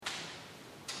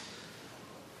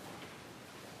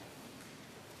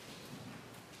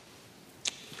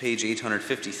page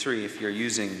 853 if you're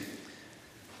using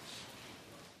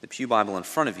the Pew Bible in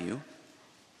front of you.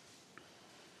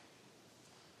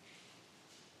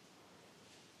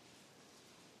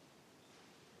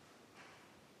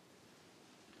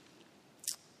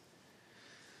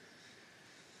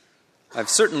 I've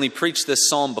certainly preached this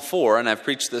psalm before, and I've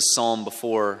preached this psalm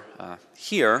before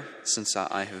here, since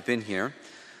I have been here.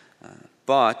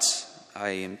 But I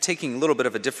am taking a little bit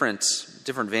of a different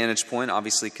vantage point,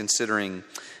 obviously considering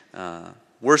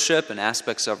worship and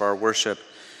aspects of our worship.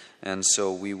 And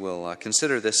so we will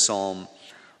consider this psalm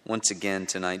once again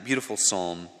tonight. Beautiful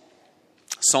psalm,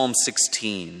 Psalm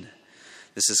 16.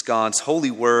 This is God's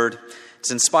holy word.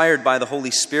 It's inspired by the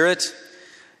Holy Spirit.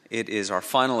 It is our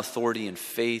final authority in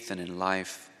faith and in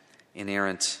life,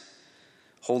 inerrant,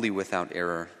 holy without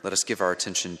error. Let us give our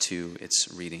attention to its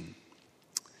reading.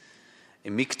 A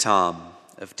miktam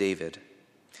of David.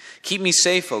 Keep me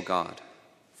safe, O God,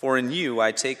 for in you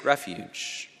I take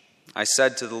refuge. I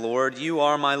said to the Lord, you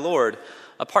are my Lord.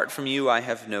 Apart from you I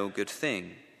have no good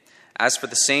thing. As for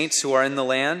the saints who are in the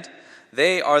land,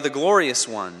 they are the glorious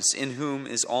ones, in whom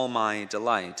is all my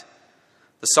delight.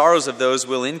 The sorrows of those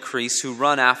will increase who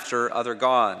run after other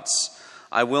gods.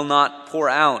 I will not pour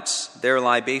out their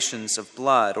libations of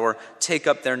blood or take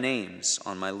up their names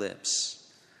on my lips.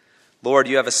 Lord,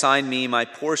 you have assigned me my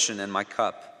portion and my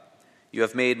cup. You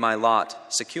have made my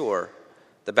lot secure.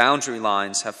 The boundary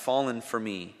lines have fallen for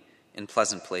me in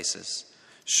pleasant places.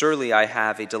 Surely I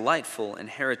have a delightful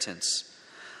inheritance.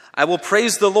 I will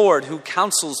praise the Lord who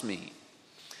counsels me.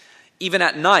 Even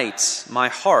at night, my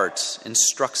heart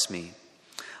instructs me.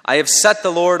 I have set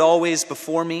the Lord always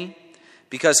before me.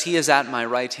 Because he is at my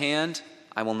right hand,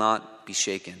 I will not be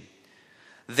shaken.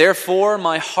 Therefore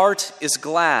my heart is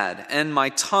glad, and my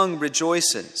tongue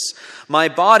rejoices. My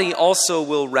body also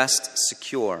will rest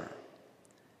secure.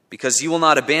 Because you will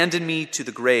not abandon me to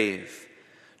the grave,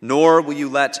 nor will you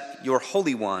let your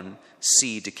Holy One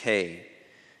see decay.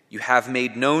 You have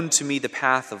made known to me the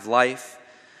path of life.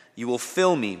 You will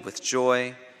fill me with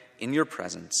joy in your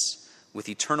presence, with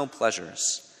eternal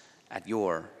pleasures at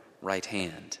your right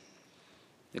hand.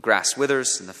 The grass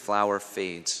withers and the flower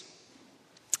fades.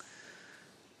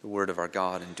 The word of our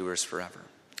God endures forever.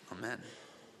 Amen.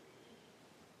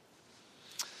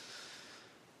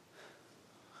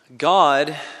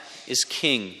 God is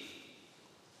king.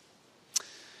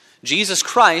 Jesus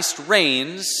Christ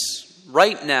reigns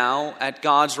right now at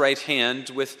God's right hand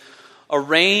with a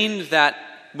reign that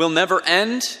will never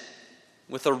end,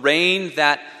 with a reign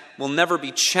that will never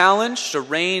be challenged, a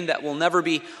reign that will never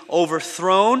be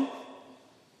overthrown.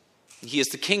 He is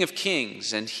the King of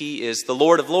Kings, and he is the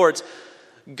Lord of Lords.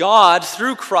 God,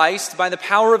 through Christ, by the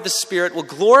power of the Spirit, will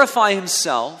glorify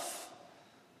himself,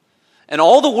 and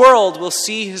all the world will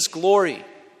see his glory.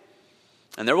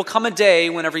 And there will come a day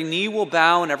when every knee will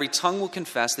bow and every tongue will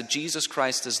confess that Jesus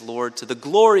Christ is Lord, to the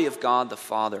glory of God the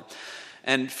Father.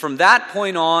 And from that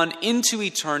point on into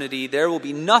eternity, there will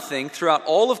be nothing throughout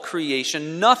all of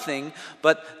creation, nothing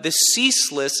but the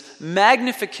ceaseless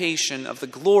magnification of the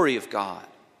glory of God.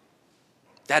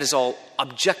 That is all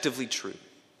objectively true.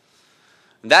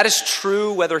 And that is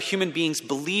true whether human beings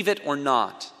believe it or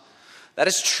not. That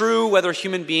is true whether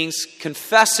human beings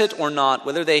confess it or not,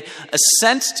 whether they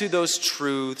assent to those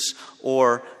truths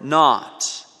or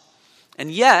not.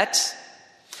 And yet,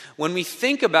 when we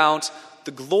think about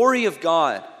the glory of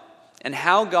God and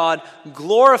how God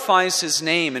glorifies his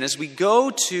name, and as we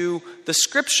go to the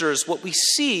scriptures, what we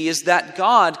see is that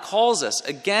God calls us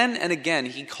again and again.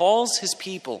 He calls his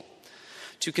people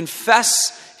to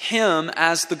confess him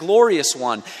as the glorious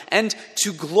one and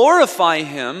to glorify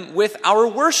him with our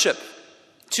worship,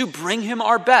 to bring him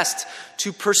our best,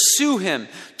 to pursue him,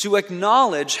 to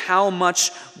acknowledge how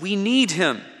much we need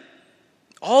him.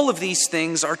 All of these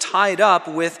things are tied up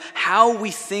with how we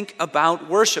think about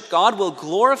worship. God will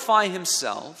glorify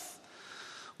himself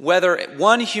whether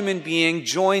one human being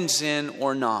joins in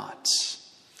or not.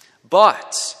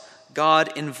 But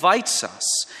God invites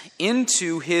us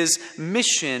into his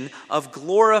mission of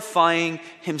glorifying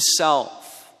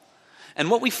himself. And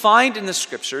what we find in the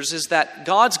scriptures is that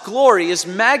God's glory is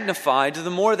magnified the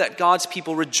more that God's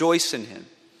people rejoice in him.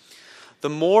 The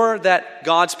more that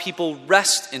God's people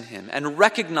rest in him and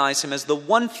recognize him as the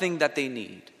one thing that they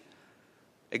need,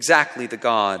 exactly the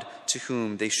God to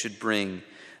whom they should bring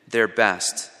their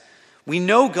best. We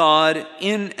know God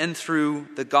in and through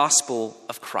the gospel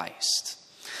of Christ.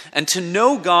 And to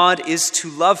know God is to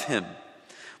love him.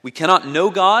 We cannot know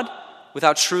God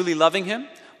without truly loving him.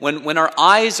 When our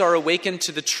eyes are awakened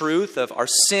to the truth of our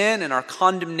sin and our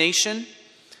condemnation,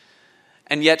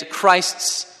 and yet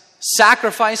Christ's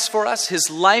sacrifice for us, his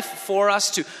life for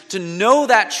us, to know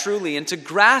that truly and to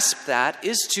grasp that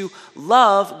is to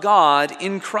love God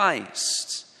in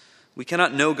Christ. We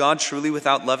cannot know God truly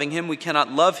without loving him. We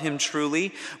cannot love him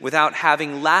truly without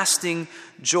having lasting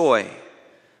joy.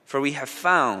 For we have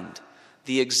found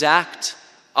the exact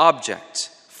object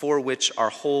for which our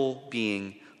whole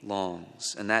being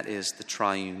longs, and that is the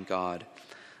triune God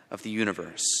of the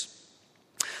universe.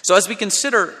 So as we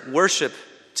consider worship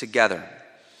together,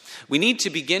 we need to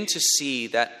begin to see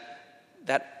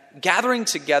that gathering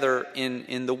together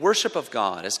in the worship of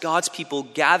God, as God's people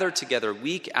gather together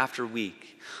week after week,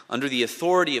 under the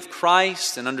authority of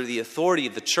Christ and under the authority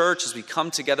of the church, as we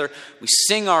come together, we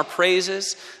sing our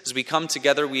praises. As we come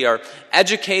together, we are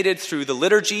educated through the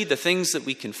liturgy, the things that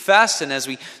we confess, and as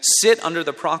we sit under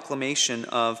the proclamation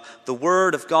of the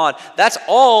Word of God, that's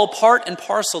all part and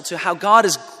parcel to how God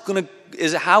is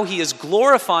how he is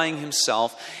glorifying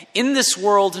himself in this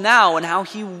world now and how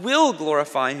he will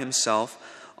glorify himself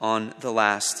on the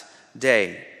last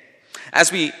day.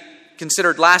 As we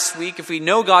considered last week, if we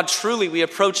know God truly, we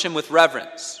approach him with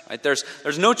reverence. Right? There's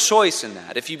no choice in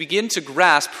that. If you begin to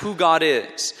grasp who God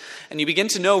is, and you begin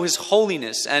to know his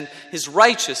holiness and his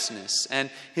righteousness and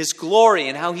his glory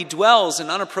and how he dwells in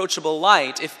unapproachable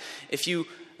light, if you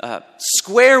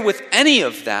square with any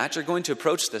of that, you're going to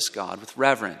approach this God with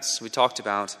reverence. We talked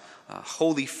about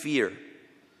holy fear.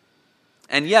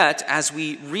 And yet, as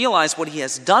we realize what he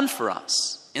has done for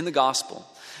us in the gospel,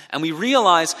 and we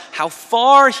realize how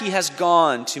far he has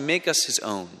gone to make us his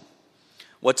own,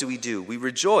 what do? We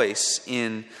rejoice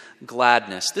in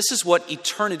gladness. This is what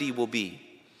eternity will be.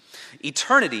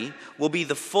 Eternity will be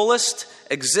the fullest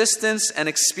existence and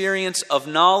experience of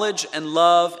knowledge and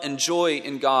love and joy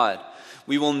in God.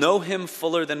 We will know him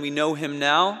fuller than we know him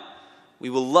now. We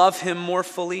will love him more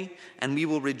fully, and we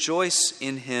will rejoice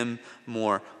in him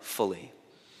more fully.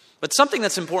 But something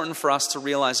that's important for us to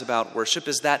realize about worship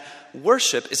is that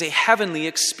worship is a heavenly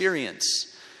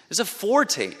experience. It's a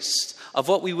foretaste of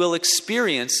what we will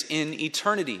experience in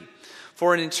eternity.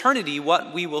 For in eternity,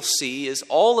 what we will see is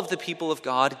all of the people of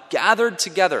God gathered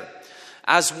together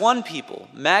as one people,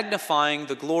 magnifying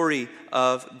the glory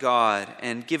of God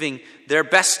and giving their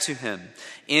best to him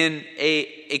in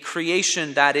a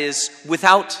creation that is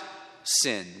without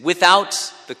sin,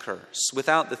 without the curse,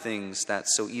 without the things that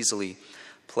so easily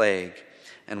plague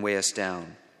and weigh us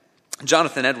down.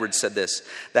 Jonathan Edwards said this: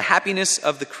 "The happiness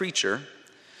of the creature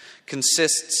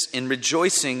consists in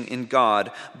rejoicing in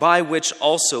God, by which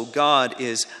also God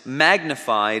is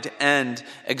magnified and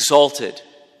exalted."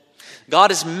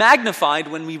 God is magnified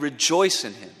when we rejoice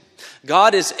in him.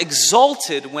 God is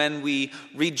exalted when we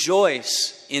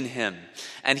rejoice in him.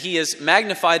 And he is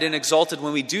magnified and exalted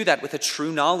when we do that with a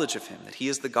true knowledge of him, that he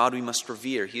is the God we must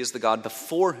revere. He is the God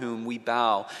before whom we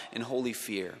bow in holy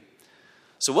fear.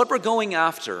 So what we're going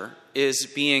after is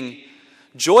being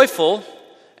joyful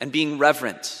and being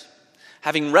reverent.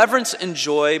 Having reverence and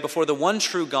joy before the one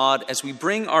true God as we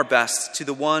bring our best to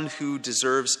the one who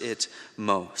deserves it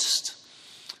most.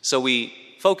 So we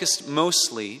focused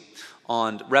mostly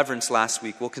on reverence last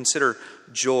week. We'll consider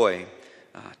joy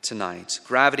tonight.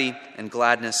 Gravity and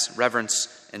gladness, reverence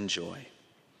and joy.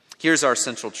 Here's our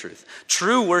central truth.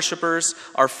 True worshipers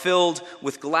are filled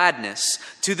with gladness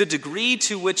to the degree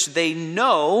to which they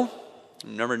know,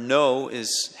 remember, know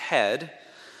is head,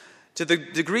 to the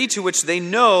degree to which they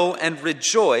know and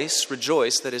rejoice,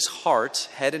 that is heart,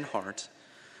 head and heart.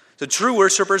 The true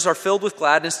worshipers are filled with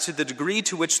gladness to the degree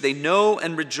to which they know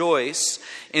and rejoice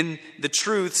in the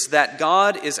truths that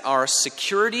God is our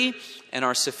security and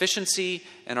our sufficiency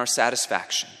and our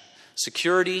satisfaction.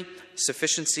 Security,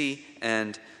 sufficiency,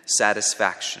 and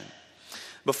satisfaction.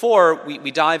 Before we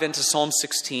dive into Psalm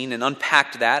 16 and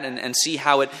unpack that and see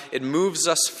how it moves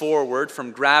us forward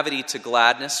from gravity to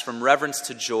gladness, from reverence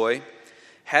to joy,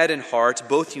 head and heart,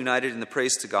 both united in the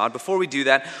praise to God. Before we do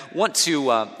that, I want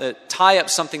to tie up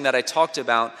something that I talked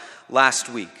about last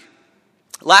week.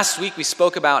 Last week we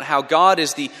spoke about how God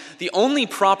is the only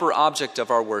proper object of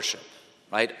our worship,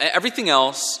 right? Everything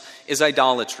else is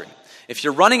idolatry. If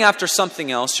you're running after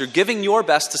something else, you're giving your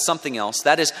best to something else,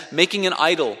 that is making an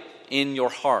idol in your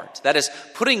heart. That is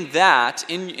putting that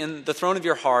in the throne of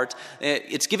your heart.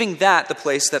 It's giving that the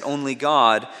place that only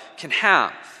God can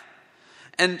have.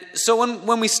 And so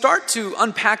when we start to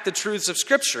unpack the truths of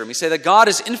Scripture, and we say that God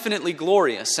is infinitely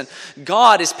glorious, and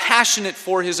God is passionate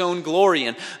for his own glory,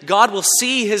 and God will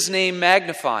see his name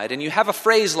magnified, and you have a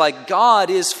phrase like, God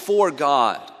is for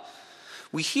God.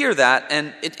 We hear that,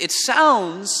 and it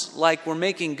sounds like we're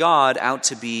making God out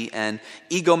to be an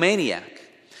egomaniac.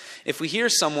 If we hear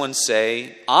someone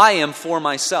say, I am for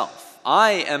myself,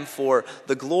 I am for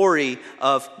the glory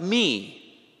of me.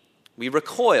 We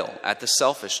recoil at the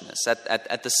selfishness,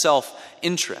 at the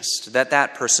self-interest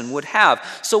that person would have.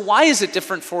 So why is it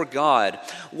different for God?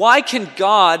 Why can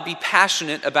God be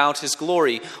passionate about his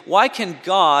glory? Why can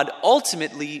God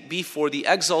ultimately be for the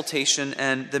exaltation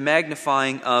and the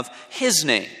magnifying of his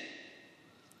name?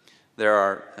 There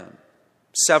are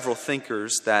several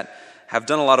thinkers that have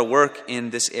done a lot of work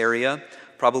in this area.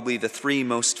 Probably the three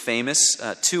most famous.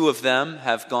 Two of them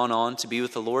have gone on to be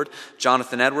with the Lord,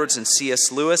 Jonathan Edwards and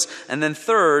C.S. Lewis. And then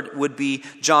third would be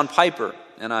John Piper.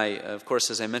 And I, of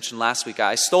course, as I mentioned last week,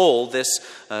 I stole this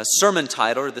sermon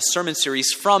title, or this sermon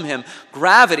series from him,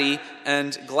 Gravity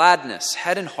and Gladness,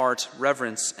 Head and Heart,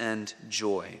 Reverence and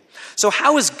Joy. So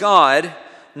how is God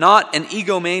not an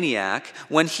egomaniac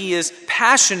when he is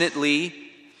passionately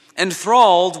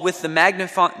enthralled with the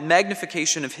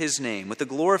magnification of his name, with the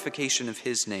glorification of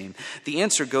his name? The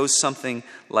answer goes something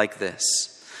like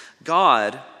this.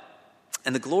 God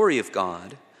and the glory of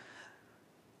God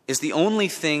is the only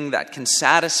thing that can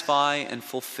satisfy and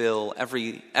fulfill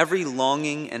every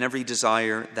longing and every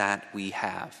desire that we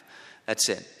have. That's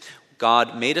it.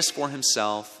 God made us for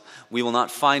himself. We will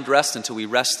not find rest until we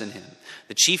rest in him.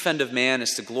 The chief end of man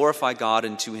is to glorify God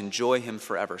and to enjoy him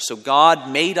forever. So God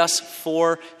made us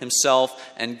for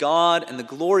himself, and God and the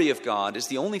glory of God is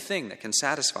the only thing that can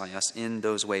satisfy us in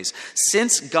those ways.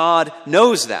 Since God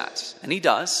knows that, and he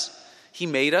does, he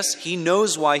made us, he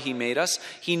knows why he made us,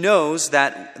 he knows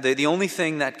that the only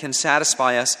thing that can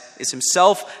satisfy us is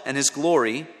himself and his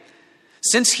glory.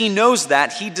 Since he knows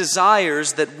that, he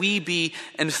desires that we be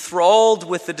enthralled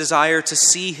with the desire to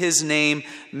see his name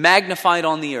magnified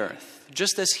on the earth,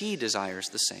 just as he desires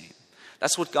the same.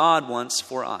 That's what God wants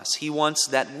for us. He wants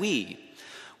that we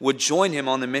would join him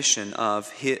on the mission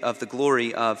of the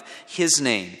glory of his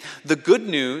name. The good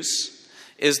news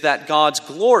is that God's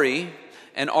glory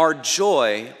and our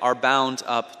joy are bound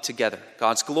up together.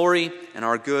 God's glory and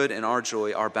our good and our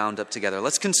joy are bound up together.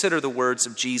 Let's consider the words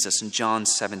of Jesus in John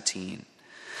 17.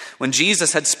 When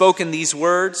Jesus had spoken these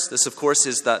words, this of course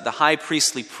is the high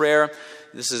priestly prayer.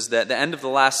 This is the end of the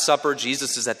Last Supper.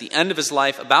 Jesus is at the end of his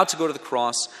life, about to go to the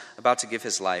cross, about to give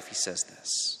his life. He says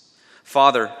this: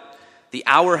 Father, the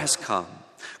hour has come.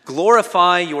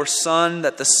 Glorify your Son,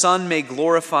 that the Son may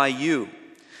glorify you,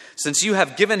 since you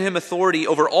have given him authority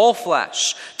over all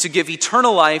flesh to give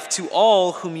eternal life to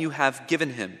all whom you have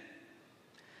given him.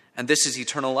 And this is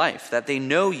eternal life, that they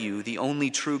know you, the only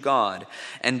true God,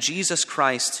 and Jesus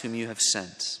Christ whom you have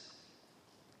sent.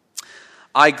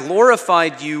 I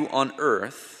glorified you on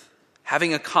earth,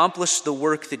 having accomplished the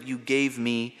work that you gave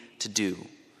me to do.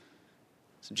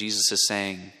 So Jesus is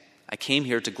saying, I came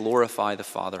here to glorify the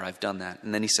Father. I've done that.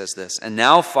 And then he says this: and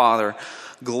now, Father,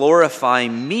 glorify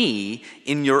me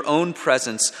in your own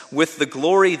presence with the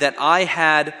glory that I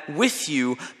had with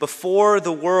you before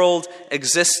the world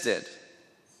existed.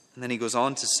 And then he goes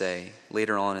on to say,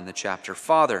 later on in the chapter,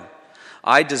 Father,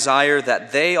 I desire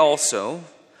that they also,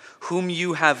 whom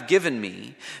you have given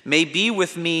me, may be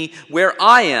with me where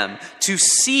I am, to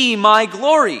see my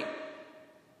glory,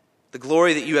 the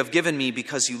glory that you have given me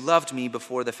because you loved me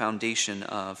before the foundation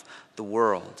of the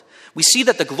world. We see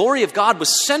that the glory of God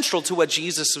was central to what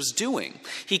Jesus was doing.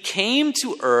 He came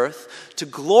to earth to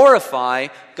glorify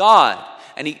God,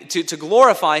 and to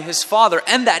glorify his Father,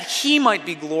 and that he might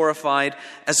be glorified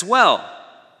as well.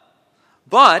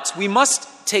 But we must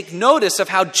take notice of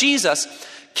how Jesus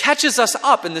catches us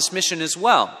up in this mission as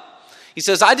well. He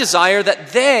says, I desire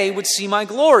that they would see my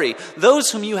glory, those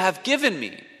whom you have given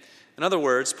me. In other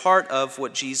words, part of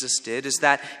what Jesus did is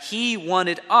that he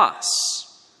wanted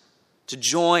us to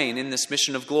join in this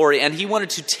mission of glory, and he wanted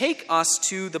to take us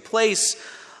to the place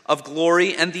of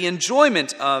glory and the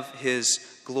enjoyment of his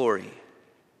glory.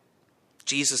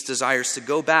 Jesus desires to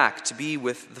go back to be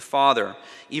with the Father,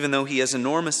 even though he has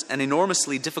an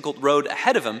enormously difficult road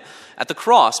ahead of him at the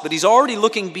cross. But he's already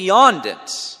looking beyond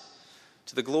it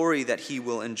to the glory that he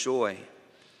will enjoy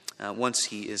once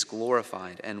he is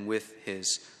glorified and with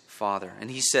his Father.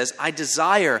 And he says, I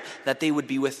desire that they would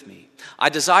be with me. I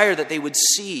desire that they would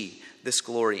see this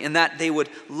glory, and that they would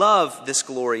love this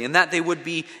glory, and that they would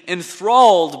be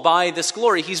enthralled by this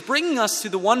glory. He's bringing us to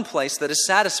the one place that is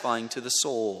satisfying to the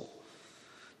soul,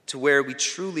 to where we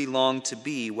truly long to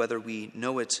be, whether we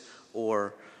know it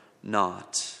or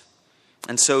not.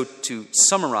 And so to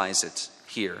summarize it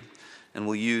here, and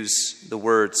we'll use the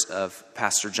words of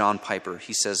Pastor John Piper,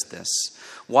 he says this: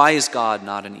 why is God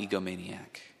not an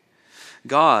egomaniac?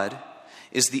 God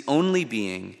is the only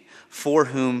being for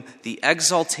whom the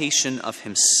exaltation of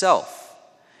himself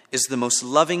is the most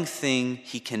loving thing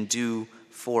he can do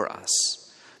for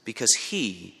us, because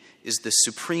he is the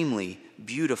supremely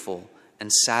beautiful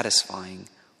and satisfying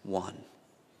one.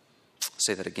 I'll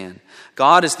say that again.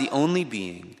 God is the only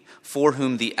being for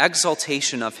whom the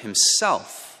exaltation of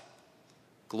himself,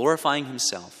 glorifying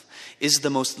himself, is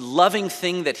the most loving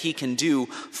thing that he can do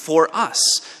for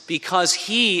us, because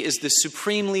he is the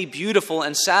supremely beautiful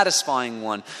and satisfying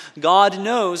one. God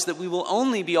knows that we will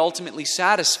only be ultimately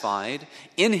satisfied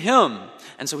in him,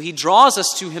 and so he draws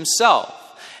us to himself,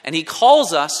 and he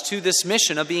calls us to this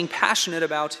mission of being passionate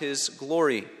about his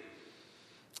glory.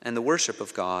 And the worship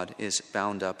of God is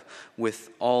bound up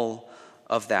with all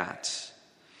of that.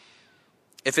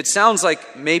 If it sounds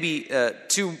like maybe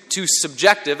too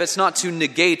subjective, it's not to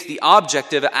negate the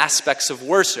objective aspects of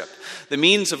worship. The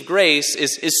means of grace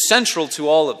is central to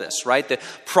all of this, right? The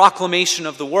proclamation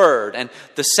of the word and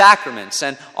the sacraments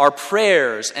and our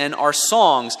prayers and our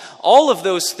songs, all of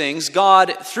those things,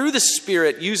 God, through the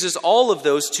Spirit, uses all of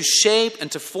those to shape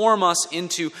and to form us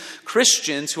into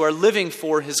Christians who are living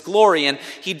for his glory. And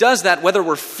he does that whether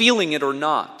we're feeling it or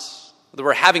not. Whether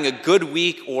we're having a good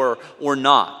week or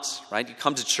not, right? You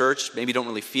come to church, maybe you don't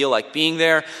really feel like being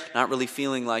there, not really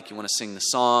feeling like you want to sing the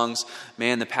songs.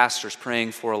 Man, the pastor's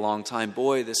praying for a long time.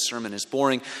 Boy, this sermon is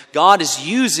boring. God is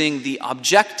using the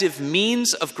objective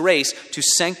means of grace to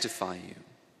sanctify you,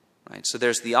 right? So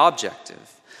there's the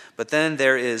objective, but then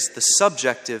there is the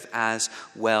subjective as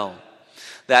well.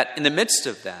 That in the midst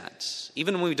of that,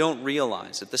 even when we don't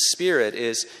realize that the Spirit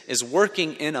is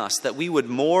working in us, that we would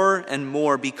more and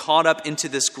more be caught up into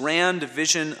this grand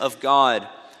vision of God,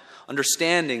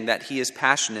 understanding that he is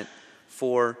passionate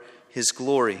for his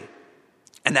glory,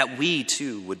 and that we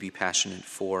too would be passionate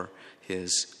for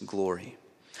his glory.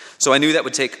 So I knew that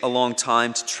would take a long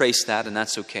time to trace that, and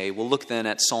that's okay. We'll look then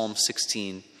at Psalm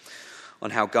 16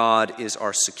 on how God is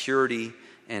our security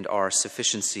and our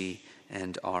sufficiency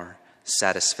and our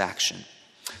satisfaction.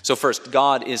 So first,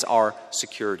 God is our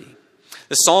security.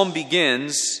 The psalm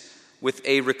begins with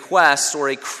a request or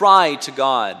a cry to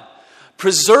God.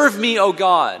 Preserve me, O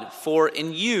God, for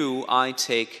in you I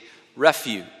take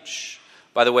refuge.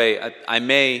 By the way, I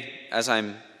may, as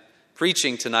I'm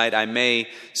preaching tonight, I may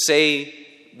say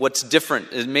what's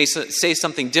different. It may say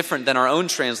something different than our own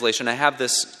translation. I have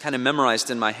this kind of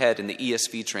memorized in my head in the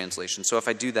ESV translation. So if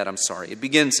I do that, I'm sorry. It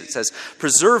begins, it says,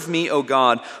 Preserve me, O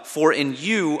God, for in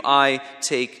you I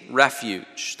take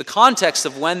refuge. The context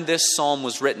of when this psalm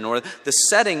was written, or the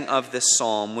setting of this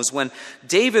psalm, was when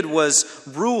David was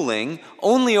ruling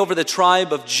only over the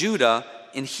tribe of Judah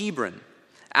in Hebron.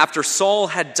 After Saul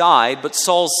had died, but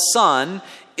Saul's son,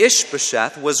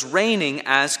 Ishbosheth, was reigning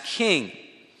as king.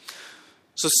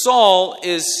 So Saul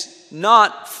is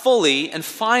not fully and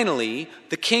finally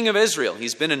the king of Israel.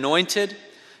 He's been anointed.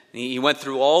 He went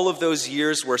through all of those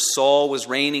years where Saul was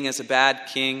reigning as a bad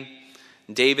king.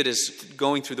 David is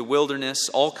going through the wilderness,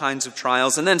 all kinds of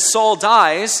trials. And then Saul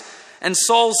dies, and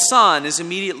Saul's son is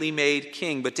immediately made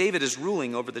king. But David is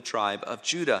ruling over the tribe of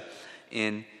Judah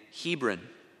in Hebron.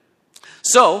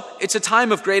 So it's a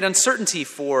time of great uncertainty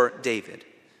for David.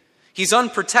 He's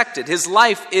unprotected. His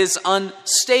life is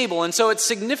unstable. And so it's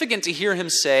significant to hear him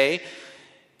say,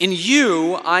 in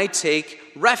you I take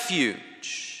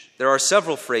refuge. There are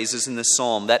several phrases in this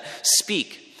psalm that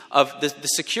speak of the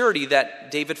security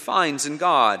that David finds in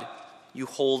God. You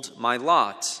hold my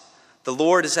lot. The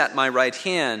Lord is at my right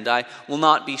hand. I will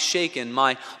not be shaken.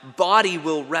 My body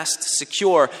will rest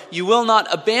secure. You will not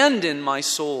abandon my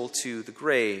soul to the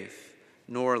grave,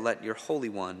 nor let your Holy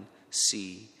One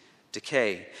see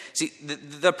decay. See,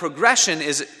 the progression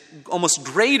is almost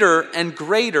greater and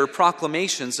greater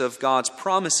proclamations of God's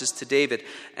promises to David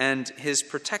and his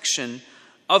protection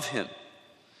of him.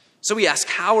 So we ask,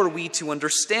 how are we to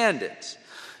understand it?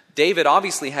 David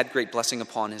obviously had great blessing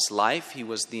upon his life. He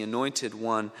was the anointed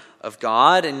one of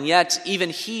God, and yet even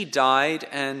he died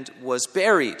and was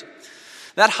buried.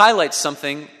 That highlights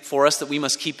something for us that we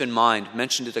must keep in mind. I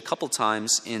mentioned it a couple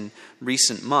times in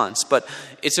recent months, but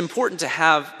it's important to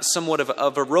have somewhat of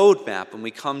a roadmap when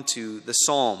we come to the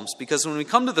Psalms, because when we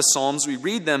come to the Psalms, we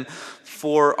read them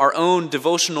for our own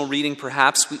devotional reading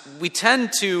perhaps. We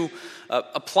tend to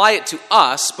apply it to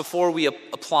us before we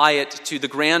apply it to the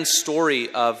grand story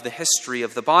of the history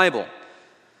of the Bible.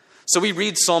 So we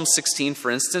read Psalm 16, for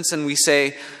instance, and we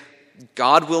say,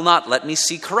 God will not let me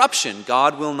see corruption.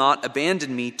 God will not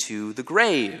abandon me to the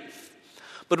grave.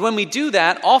 But when we do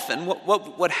that, often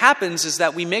what happens is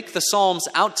that we make the Psalms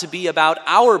out to be about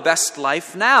our best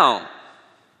life now,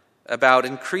 about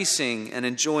increasing and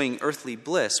enjoying earthly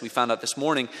bliss. We found out this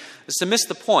morning is to miss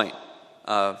the point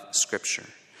of Scripture.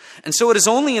 And so it is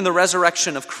only in the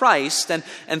resurrection of Christ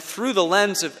and through the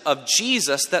lens of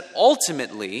Jesus that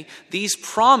ultimately these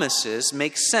promises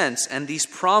make sense and these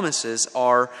promises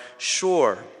are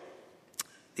sure.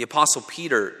 The Apostle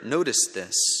Peter noticed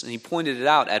this, and he pointed it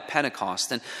out at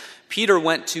Pentecost. And Peter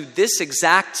went to this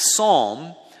exact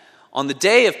psalm on the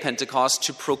day of Pentecost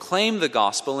to proclaim the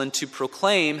gospel and to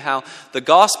proclaim how the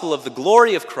gospel of the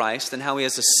glory of Christ and how he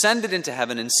has ascended into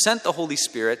heaven and sent the Holy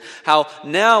Spirit, how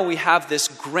now we have this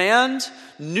grand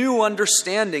new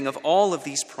understanding of all of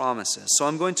these promises. So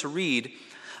I'm going to read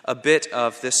a bit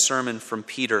of this sermon from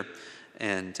Peter,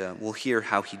 and we'll hear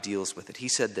how he deals with it. He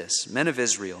said this, "Men of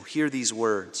Israel, hear these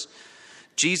words.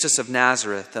 Jesus of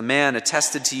Nazareth, a man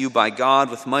attested to you by God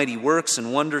with mighty works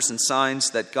and wonders and signs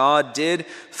that God did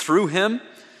through him.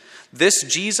 This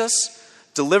Jesus,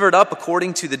 delivered up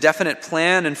according to the definite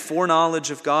plan and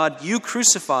foreknowledge of God, you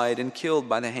crucified and killed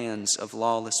by the hands of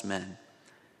lawless men.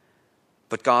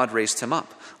 But God raised him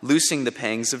up, loosing the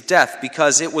pangs of death,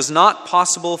 because it was not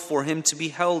possible for him to be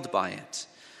held by it.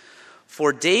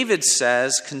 For David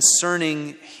says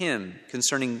concerning him,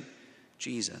 concerning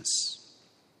Jesus,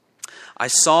 I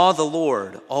saw the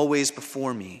Lord always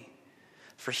before me,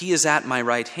 for he is at my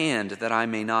right hand, that I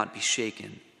may not be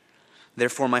shaken.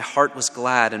 Therefore my heart was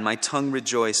glad, and my tongue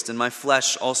rejoiced, and my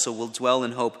flesh also will dwell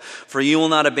in hope. For you will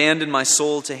not abandon my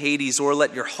soul to Hades, or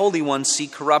let your Holy One see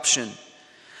corruption.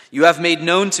 You have made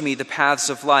known to me the paths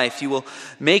of life. You will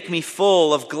make me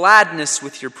full of gladness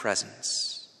with your presence.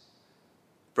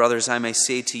 Brothers, I may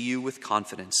say to you with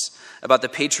confidence about the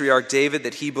patriarch David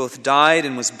that he both died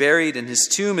and was buried, and his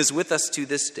tomb is with us to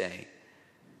this day.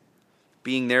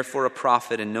 Being therefore a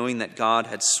prophet, and knowing that God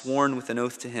had sworn with an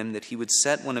oath to him that he would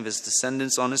set one of his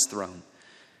descendants on his throne,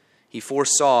 he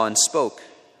foresaw and spoke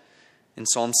in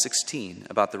Psalm 16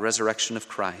 about the resurrection of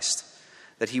Christ,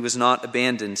 that he was not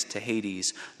abandoned to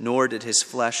Hades, nor did his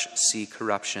flesh see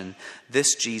corruption.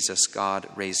 This Jesus God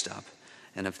raised up,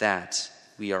 and of that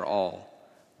we are all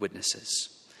witnesses."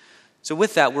 So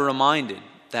with that, we're reminded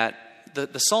that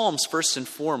the Psalms, first and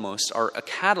foremost, are a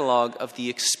catalog of the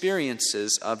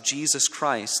experiences of Jesus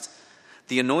Christ,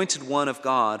 the anointed one of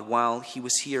God, while he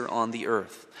was here on the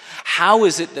earth. How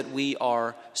is it that we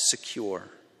are secure?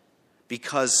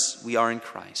 Because we are in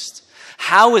Christ.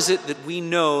 How is it that we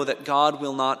know that God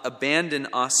will not abandon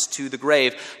us to the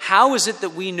grave? How is it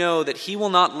that we know that he will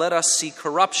not let us see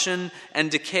corruption and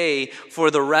decay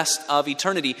for the rest of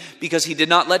eternity? Because he did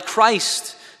not let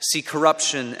Christ see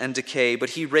corruption and decay,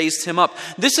 but he raised him up.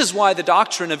 This is why the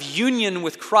doctrine of union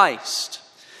with Christ,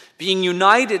 being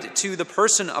united to the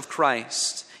person of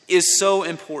Christ, is so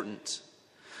important.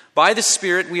 By the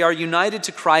Spirit, we are united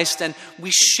to Christ, and we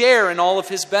share in all of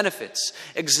his benefits.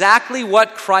 Exactly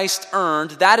what Christ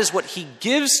earned, that is what he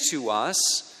gives to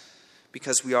us,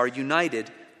 because we are united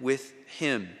with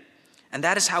him. And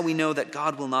that is how we know that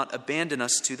God will not abandon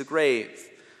us to the grave,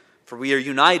 for we are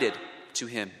united to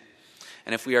him.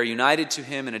 And if we are united to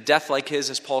him in a death like his,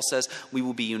 as Paul says, we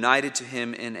will be united to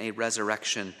him in a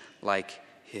resurrection like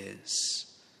his.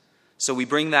 So we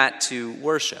bring that to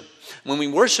worship. When we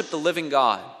worship the living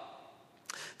God,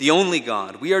 the only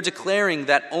God, we are declaring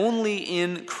that only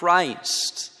in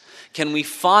Christ can we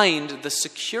find the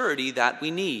security that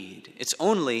we need. It's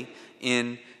only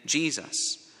in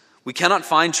Jesus. We cannot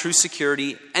find true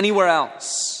security anywhere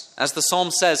else. As the psalm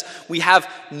says, we have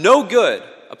no good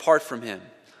apart from him.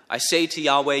 I say to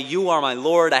Yahweh, you are my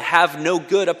Lord. I have no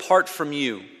good apart from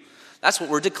you. That's what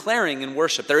we're declaring in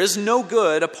worship. There is no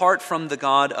good apart from the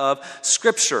God of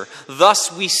Scripture.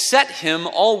 Thus we set him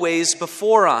always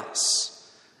before us,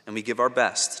 and we give our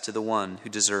best to the one who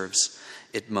deserves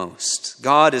it most.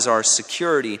 God is our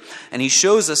security, and he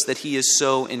shows us that he is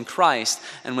so in Christ.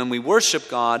 And when we worship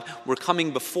God, we're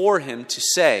coming before him to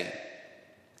say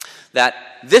that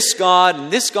this God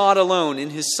and this God alone in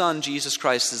his Son, Jesus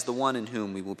Christ, is the one in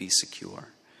whom we will be secure.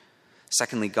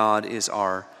 Secondly, God is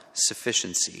our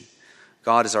sufficiency.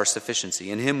 God is our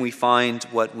sufficiency. In him we find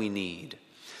what we need.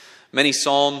 Many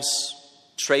psalms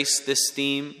trace this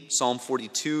theme. Psalm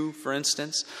 42, for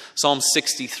instance. Psalm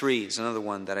 63 is another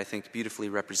one that I think beautifully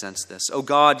represents this. O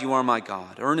God, you are my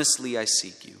God. Earnestly I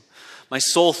seek you. My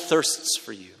soul thirsts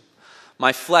for you.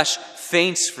 My flesh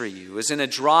faints for you, as in a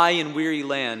dry and weary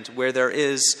land where there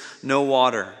is no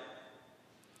water.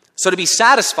 So to be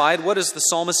satisfied, what does the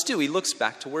psalmist do? He looks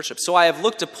back to worship. So I have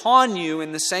looked upon you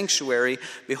in the sanctuary,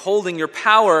 beholding your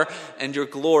power and your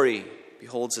glory.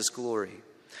 Beholds his glory.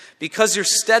 Because your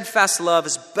steadfast love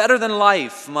is better than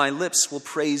life, my lips will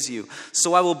praise you.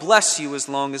 So I will bless you as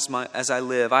long as I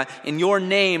live. In your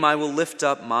name I will lift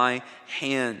up my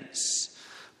hands.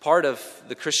 Part of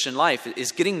the Christian life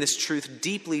is getting this truth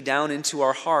deeply down into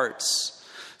our hearts,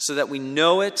 so that we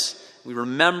know it, we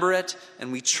remember it,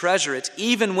 and we treasure it,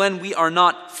 even when we are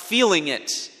not feeling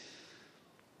it,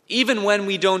 even when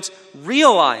we don't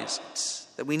realize it,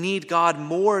 that we need God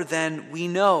more than we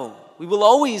know. We will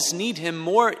always need him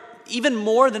more, even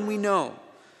more than we know.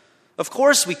 Of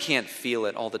course we can't feel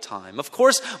it all the time. Of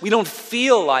course we don't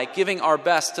feel like giving our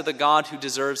best to the God who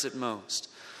deserves it most.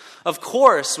 Of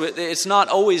course it's not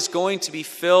always going to be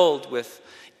filled with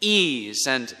ease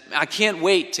and I can't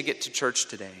wait to get to church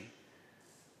today.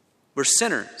 We're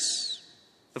sinners.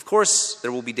 Of course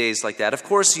there will be days like that. Of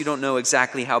course you don't know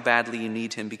exactly how badly you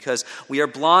need him because we are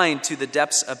blind to the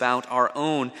depths about our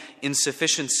own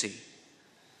insufficiency.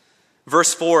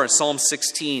 Verse 4, Psalm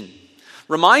 16,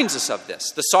 reminds us of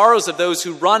this. The sorrows of those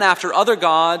who run after other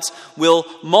gods will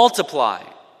multiply.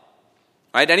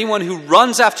 Right? Anyone who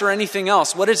runs after anything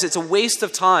else, what is it? It's a waste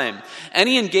of time.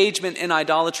 Any engagement in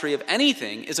idolatry of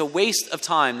anything is a waste of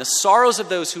time. The sorrows of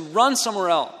those who run somewhere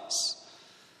else,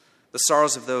 the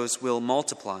sorrows of those will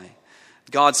multiply.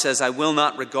 God says, I will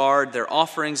not regard their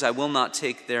offerings. I will not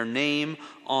take their name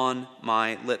on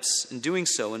my lips. In doing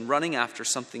so, in running after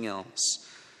something else,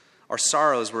 our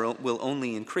sorrows will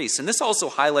only increase. And this also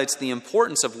highlights the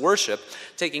importance of worship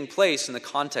taking place in the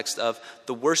context of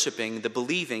the worshiping, the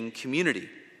believing community.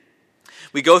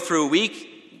 We go through a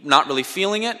week not really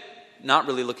feeling it, not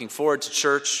really looking forward to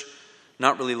church,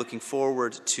 not really looking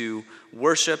forward to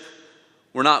worship.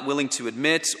 We're not willing to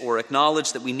admit or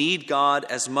acknowledge that we need God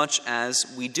as much as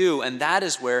we do. And that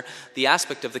is where the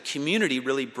aspect of the community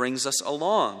really brings us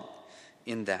along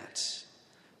in that.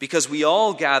 Because we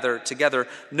all gather together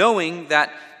knowing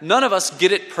that none of us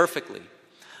get it perfectly.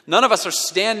 None of us are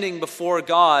standing before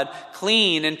God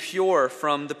clean and pure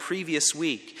from the previous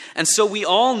week. And so we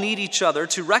all need each other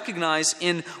to recognize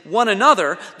in one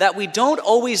another that we don't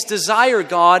always desire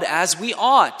God as we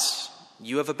ought.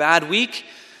 You have a bad week,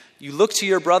 you look to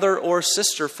your brother or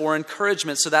sister for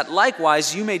encouragement so that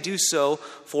likewise you may do so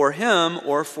for him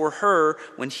or for her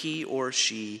when he or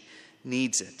she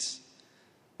needs it.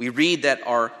 We read that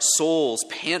our souls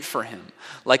pant for him,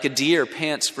 like a deer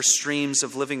pants for streams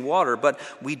of living water, but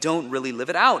we don't really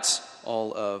live it out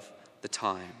all of the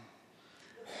time.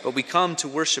 But we come to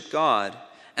worship God,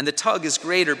 and the tug is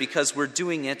greater because we're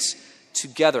doing it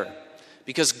together.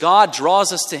 Because God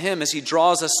draws us to him as he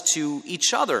draws us to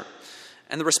each other.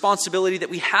 And the responsibility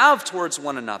that we have towards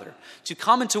one another to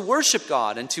come and to worship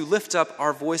God and to lift up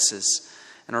our voices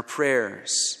and our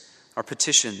prayers, our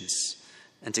petitions,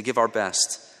 and to give our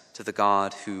best to the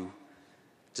God who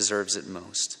deserves it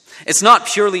most. It's not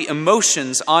purely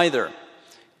emotions either.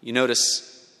 You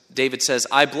notice David says,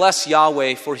 I bless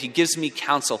Yahweh for he gives me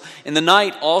counsel. In the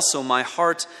night also my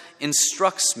heart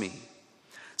instructs me.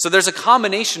 So there's a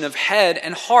combination of head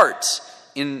and heart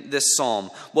in this psalm.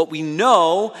 What we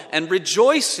know and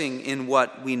rejoicing in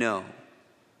what we know.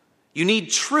 You need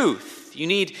truth. You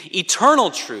need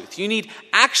eternal truth. You need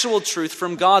actual truth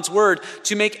from God's word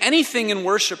to make anything in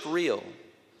worship real,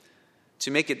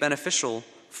 to make it beneficial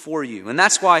for you. And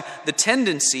that's why the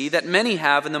tendency that many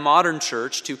have in the modern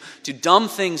church to dumb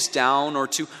things down or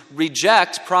to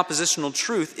reject propositional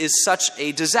truth is such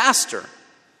a disaster.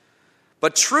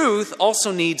 But truth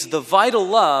also needs the vital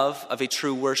love of a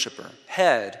true worshiper,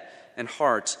 head and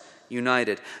heart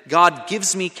united. God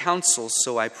gives me counsel,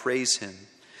 so I praise him.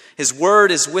 His word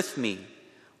is with me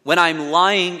when I'm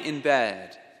lying in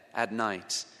bed at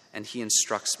night, and he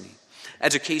instructs me.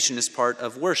 Education is part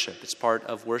of worship. It's part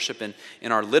of worship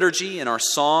in our liturgy, in our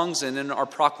songs, and in our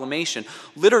proclamation.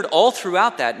 Littered all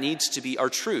throughout that needs to be our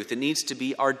truth. It needs to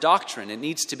be our doctrine. It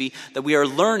needs to be that we are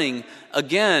learning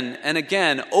again and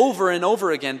again, over and over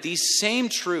again, these same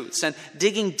truths and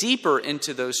digging deeper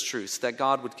into those truths that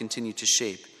God would continue to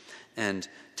shape and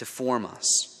to form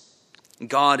us.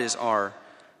 God is our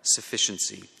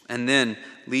sufficiency. And then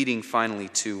leading finally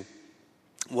to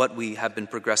what we have been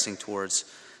progressing towards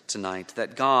tonight,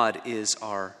 that God is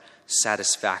our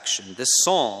satisfaction. This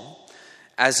psalm,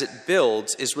 as it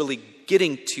builds, is really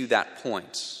getting to that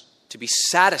point, to be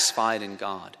satisfied in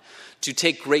God, to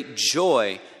take great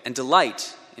joy and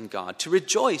delight in God, to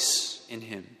rejoice in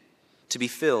him, to be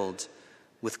filled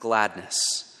with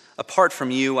gladness. Apart from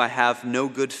you, I have no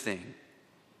good thing.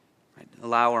 Right?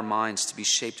 Allow our minds to be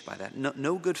shaped by that.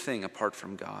 No good thing apart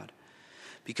from God.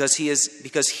 Because he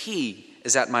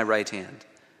is at my right hand,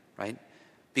 right?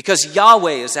 Because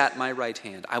Yahweh is at my right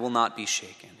hand, I will not be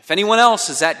shaken. If anyone else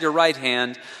is at your right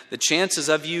hand, the chances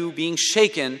of you being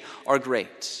shaken are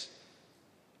great.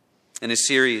 In his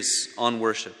series on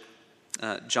worship,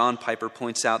 John Piper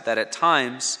points out that at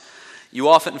times you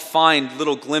often find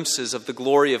little glimpses of the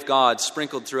glory of God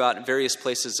sprinkled throughout various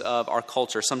places of our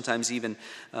culture, sometimes even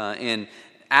in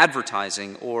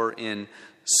advertising or in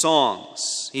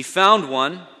songs. He found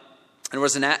one, and it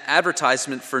was an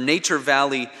advertisement for Nature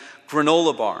Valley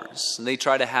granola bars. And they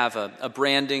try to have a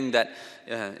branding that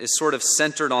is sort of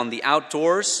centered on the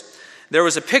outdoors. There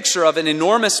was a picture of an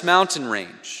enormous mountain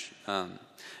range.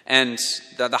 And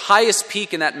the highest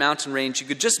peak in that mountain range, you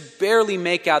could just barely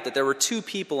make out that there were two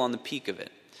people on the peak of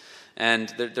it. And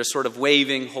they're sort of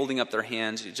waving, holding up their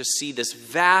hands. You just see this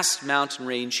vast mountain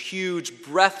range, huge,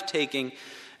 breathtaking.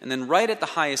 And then right at the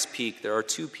highest peak, there are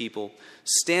two people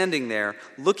standing there,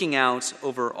 looking out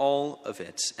over all of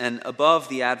it. And above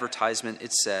the advertisement,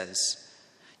 it says,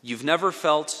 "You've never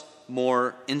felt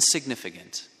more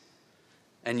insignificant,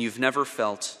 and you've never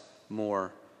felt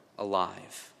more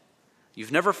alive."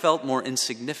 You've never felt more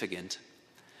insignificant,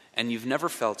 and you've never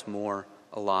felt more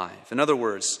alive. In other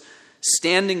words,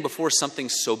 standing before something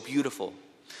so beautiful,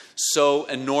 so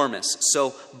enormous,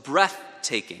 so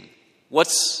breathtaking,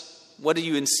 what do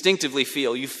you instinctively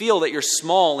feel? You feel that you're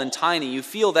small and tiny. You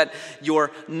feel that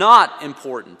you're not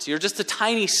important. You're just a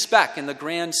tiny speck in the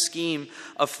grand scheme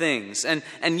of things.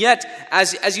 And yet,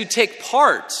 as you take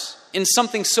part in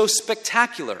something so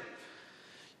spectacular,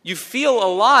 you feel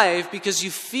alive because you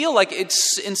feel like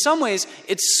it's, in some ways,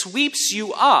 it sweeps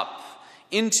you up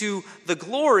into the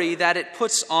glory that it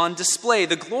puts on display,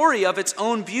 the glory of its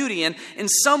own beauty. And in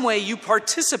some way, you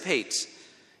participate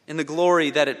in the glory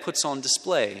that it puts on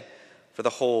display for the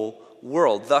whole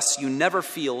world. Thus, you never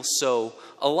feel so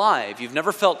alive. You've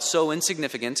never felt so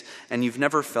insignificant, and you've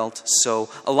never felt so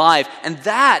alive. And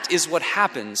that is what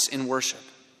happens in worship.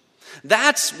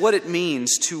 That's what it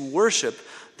means to worship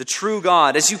the true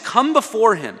God. As you come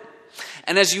before Him,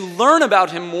 and as you learn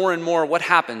about Him more and more, what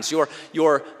happens?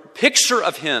 Your picture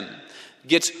of Him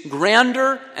gets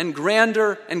grander and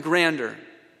grander and grander.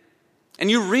 And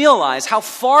you realize how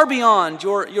far beyond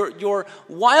your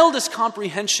wildest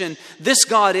comprehension this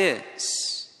God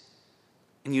is.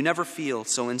 And you never feel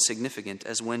so insignificant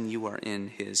as when you are in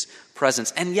His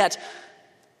presence. And yet,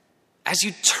 as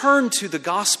you turn to the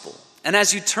gospel, and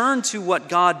as you turn to what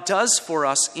God does for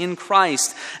us in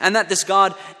Christ, and that this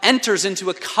God enters into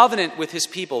a covenant with His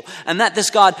people, and that this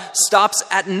God stops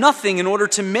at nothing in order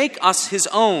to make us His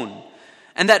own,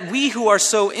 and that we who are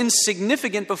so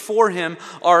insignificant before Him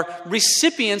are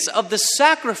recipients of the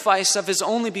sacrifice of His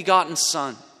only begotten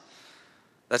Son,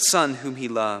 that Son whom He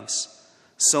loves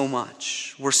so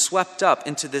much. We're swept up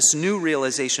into this new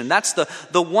realization. That's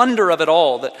the wonder of it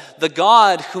all, that the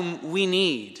God whom we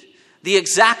need, the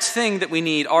exact thing that we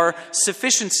need, our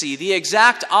sufficiency, the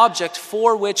exact object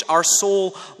for which our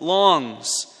soul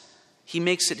longs, He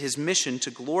makes it His mission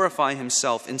to glorify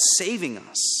Himself in saving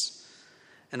us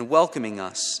and welcoming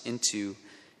us into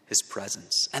His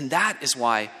presence. And that is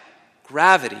why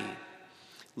gravity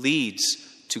leads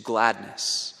to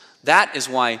gladness. That is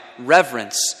why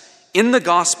reverence in the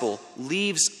gospel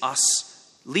leads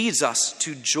us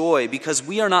to joy, because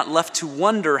we are not left to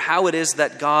wonder how it is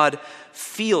that God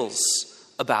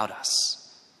feels about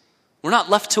us. We're not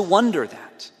left to wonder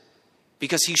that,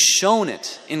 because He's shown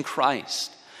it in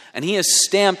Christ. And He has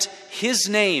stamped His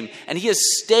name, and He has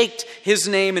staked His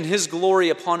name and His glory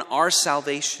upon our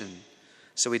salvation.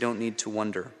 So we don't need to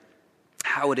wonder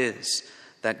how it is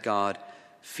that God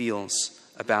feels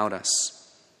about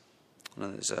us.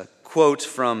 There's a quote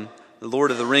from the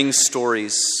Lord of the Rings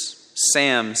stories.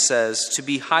 Sam says, "To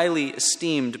be highly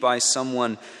esteemed by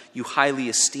someone you highly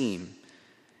esteem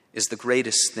is the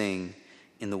greatest thing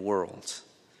in the world."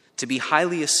 To be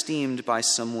highly esteemed by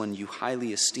someone you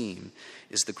highly esteem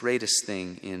is the greatest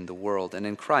thing in the world. And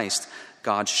in Christ,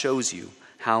 God shows you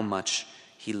how much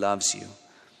He loves you.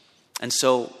 And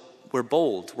so we're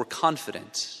bold, we're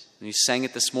confident. And you sang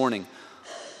it this morning.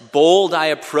 Bold I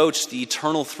approach the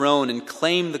eternal throne and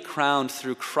claim the crown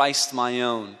through Christ my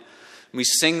own. And we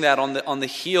sing that on the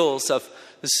heels of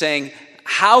saying,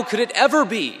 how could it ever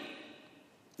be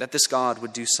that this God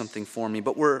would do something for me?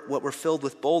 But we're filled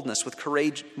with boldness, with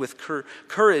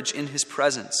courage in His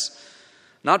presence.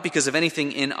 Not because of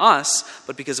anything in us,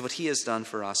 but because of what He has done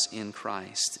for us in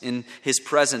Christ. In His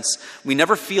presence, we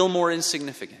never feel more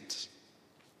insignificant,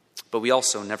 but we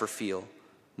also never feel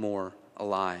more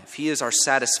alive. He is our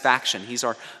satisfaction. He's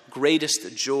our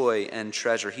greatest joy and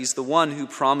treasure. He's the one who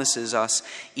promises us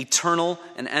eternal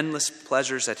and endless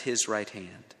pleasures at His right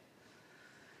hand.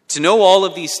 To know all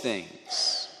of these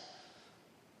things,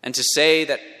 and to say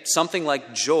that something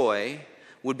like joy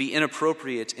would be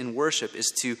inappropriate in worship,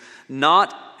 is to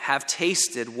not have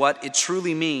tasted what it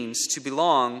truly means to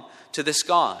belong to this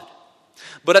God.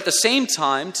 But at the same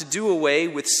time, to do away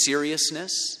with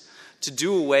seriousness, to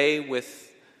do away with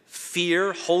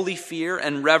fear, holy fear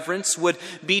and reverence, would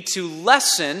be to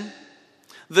lessen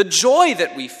the joy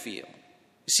that we feel.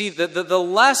 You see, the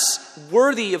less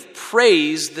worthy of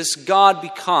praise this God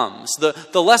becomes,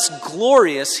 the less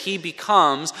glorious he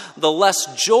becomes, the less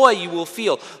joy you will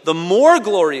feel. The more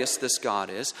glorious this God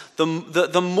is,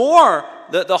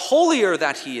 the holier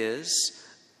that he is,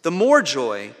 the more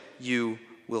joy you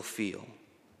will feel.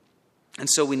 And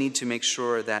so we need to make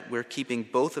sure that we're keeping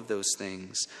both of those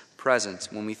things present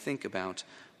when we think about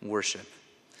worship.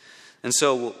 And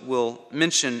so we'll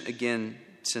mention again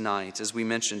tonight, as we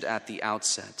mentioned at the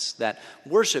outset, that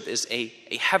worship is a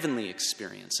heavenly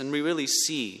experience. And we really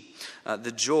see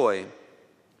the joy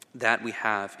that we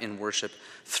have in worship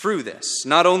through this.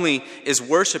 Not only is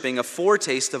worshiping a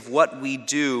foretaste of what we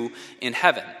do in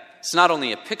heaven. It's not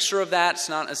only a picture of that,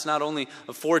 it's not only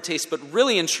a foretaste, but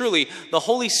really and truly, the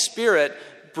Holy Spirit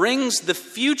brings the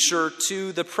future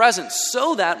to the present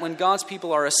so that when God's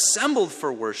people are assembled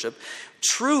for worship,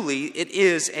 truly it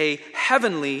is a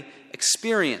heavenly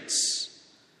experience.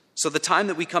 So the time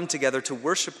that we come together to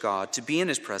worship God, to be in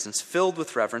his presence, filled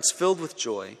with reverence, filled with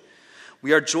joy,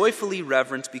 we are joyfully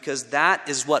reverent because that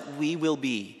is what we will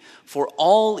be for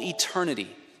all eternity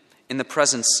in the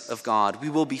presence of God. We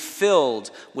will be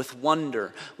filled with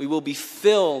wonder. We will be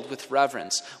filled with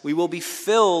reverence. We will be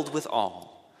filled with awe.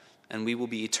 And we will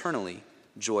be eternally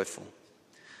joyful.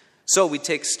 So we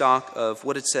take stock of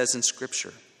what it says in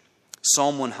Scripture.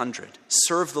 Psalm 100,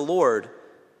 serve the Lord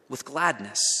with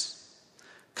gladness.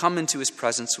 Come into his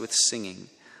presence with singing,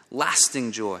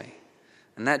 lasting joy.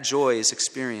 And that joy is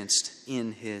experienced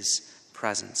in his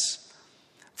presence.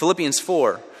 Philippians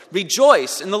 4,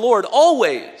 rejoice in the Lord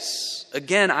always.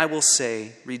 Again, I will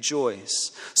say,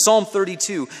 rejoice. Psalm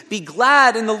 32, be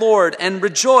glad in the Lord and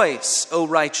rejoice, O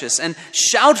righteous, and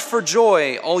shout for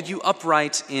joy, all you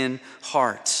upright in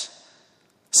heart.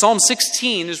 Psalm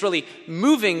 16 is really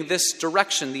moving this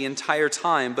direction the entire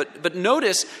time, but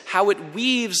notice how it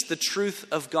weaves the truth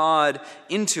of God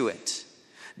into it.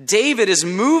 David is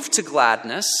moved to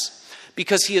gladness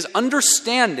because he is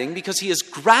understanding, because he is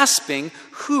grasping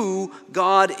who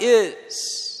God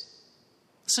is.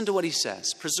 Listen to what he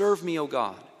says. Preserve me, O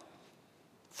God,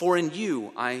 for in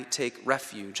you I take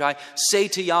refuge. I say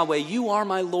to Yahweh, you are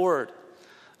my Lord.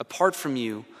 Apart from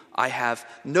you, I have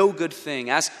no good thing.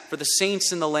 As for the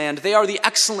saints in the land, they are the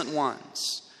excellent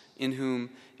ones, in whom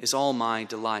is all my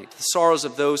delight. The sorrows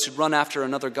of those who run after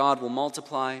another god will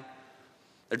multiply.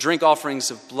 Their drink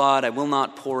offerings of blood I will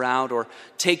not pour out, or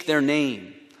take their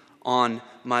name on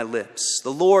my lips.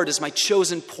 The Lord is my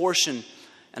chosen portion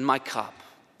and my cup.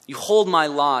 You hold my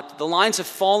lot. The lines have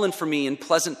fallen for me in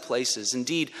pleasant places.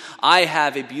 Indeed, I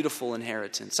have a beautiful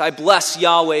inheritance. I bless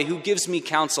Yahweh who gives me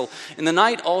counsel. In the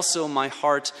night also my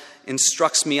heart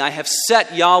instructs me. I have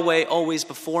set Yahweh always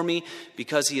before me.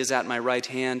 Because he is at my right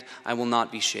hand, I will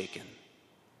not be shaken.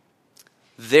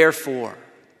 Therefore,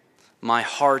 my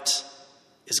heart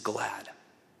is glad,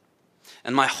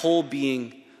 and my whole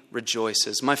being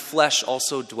rejoices. My flesh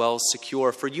also dwells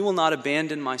secure, for you will not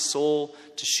abandon my soul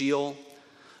to Sheol,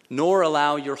 nor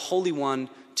allow your Holy One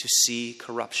to see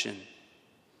corruption.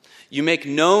 You make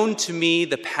known to me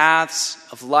the paths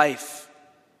of life,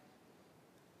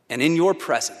 and in your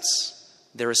presence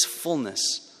there is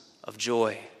fullness of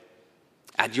joy.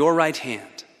 At your right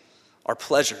hand are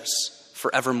pleasures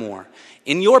forevermore.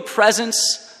 In your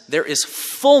presence there is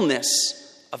fullness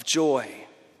of joy.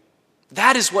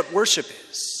 That is what worship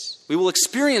is. We will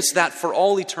experience that for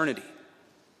all eternity.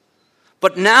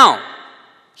 But now,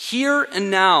 here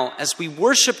and now, as we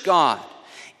worship God,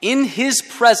 in his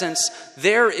presence,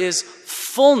 there is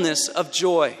fullness of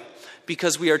joy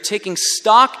because we are taking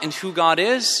stock in who God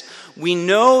is. We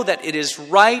know that it is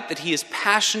right, that he is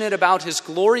passionate about his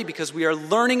glory because we are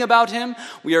learning about him.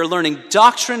 We are learning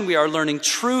doctrine, we are learning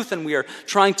truth, and we are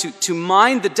trying to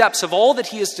mine the depths of all that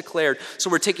he has declared. So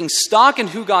we're taking stock in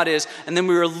who God is, and then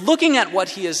we are looking at what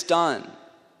he has done.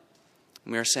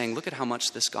 And we are saying, look at how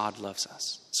much this God loves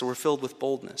us. So we're filled with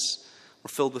boldness. We're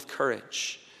filled with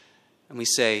courage. And we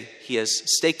say, he has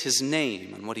staked his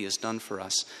name on what he has done for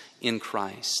us in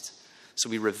Christ. So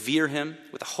we revere him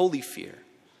with a holy fear,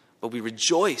 but we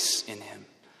rejoice in him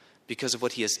because of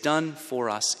what he has done for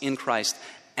us in Christ.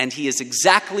 And he is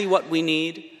exactly what we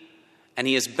need, and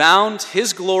he has bound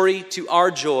his glory to our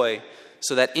joy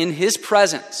so that in his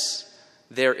presence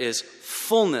there is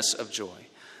fullness of joy.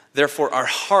 Therefore, our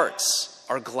hearts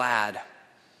are glad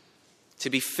to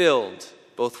be filled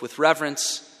both with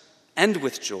reverence and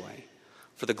with joy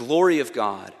for the glory of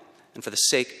God and for the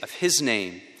sake of his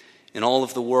name in all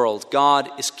of the world. God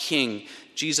is King.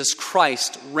 Jesus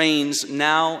Christ reigns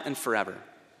now and forever.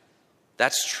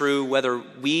 That's true whether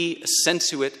we assent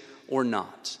to it or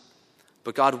not.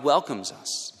 But God welcomes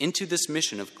us into this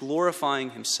mission of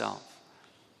glorifying himself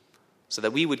so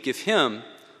that we would give him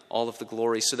all of the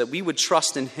glory, so that we would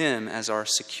trust in him as our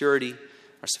security,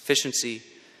 our sufficiency,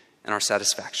 and our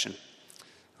satisfaction.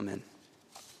 Amen.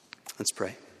 Let's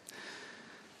pray.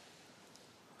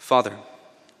 Father,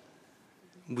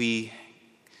 we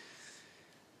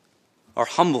are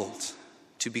humbled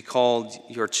to be called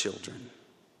your children.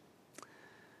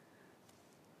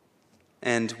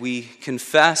 And we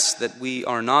confess that we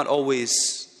are not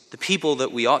always the people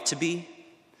that we ought to be.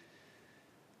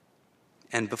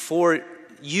 And before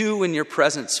you in your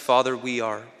presence, Father, we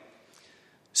are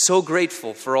so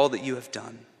grateful for all that you have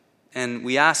done. And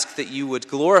we ask that you would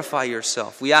glorify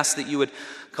yourself. We ask that you would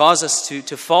cause us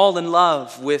to fall in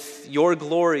love with your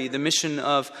glory, the mission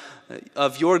of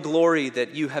your glory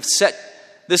that you have set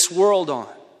this world on,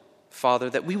 Father,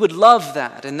 that we would love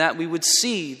that and that we would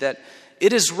see that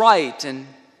it is right and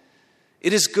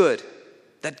it is good,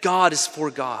 that God is for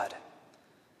God.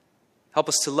 Help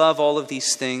us to love all of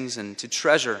these things and to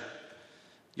treasure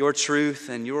your truth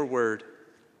and your word.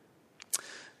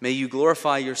 May you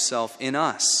glorify yourself in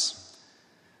us,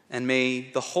 and may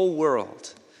the whole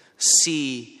world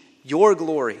see your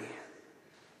glory.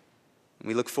 And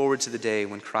we look forward to the day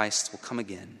when Christ will come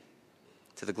again,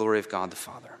 to the glory of God the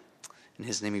Father. In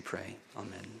his name we pray.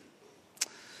 Amen.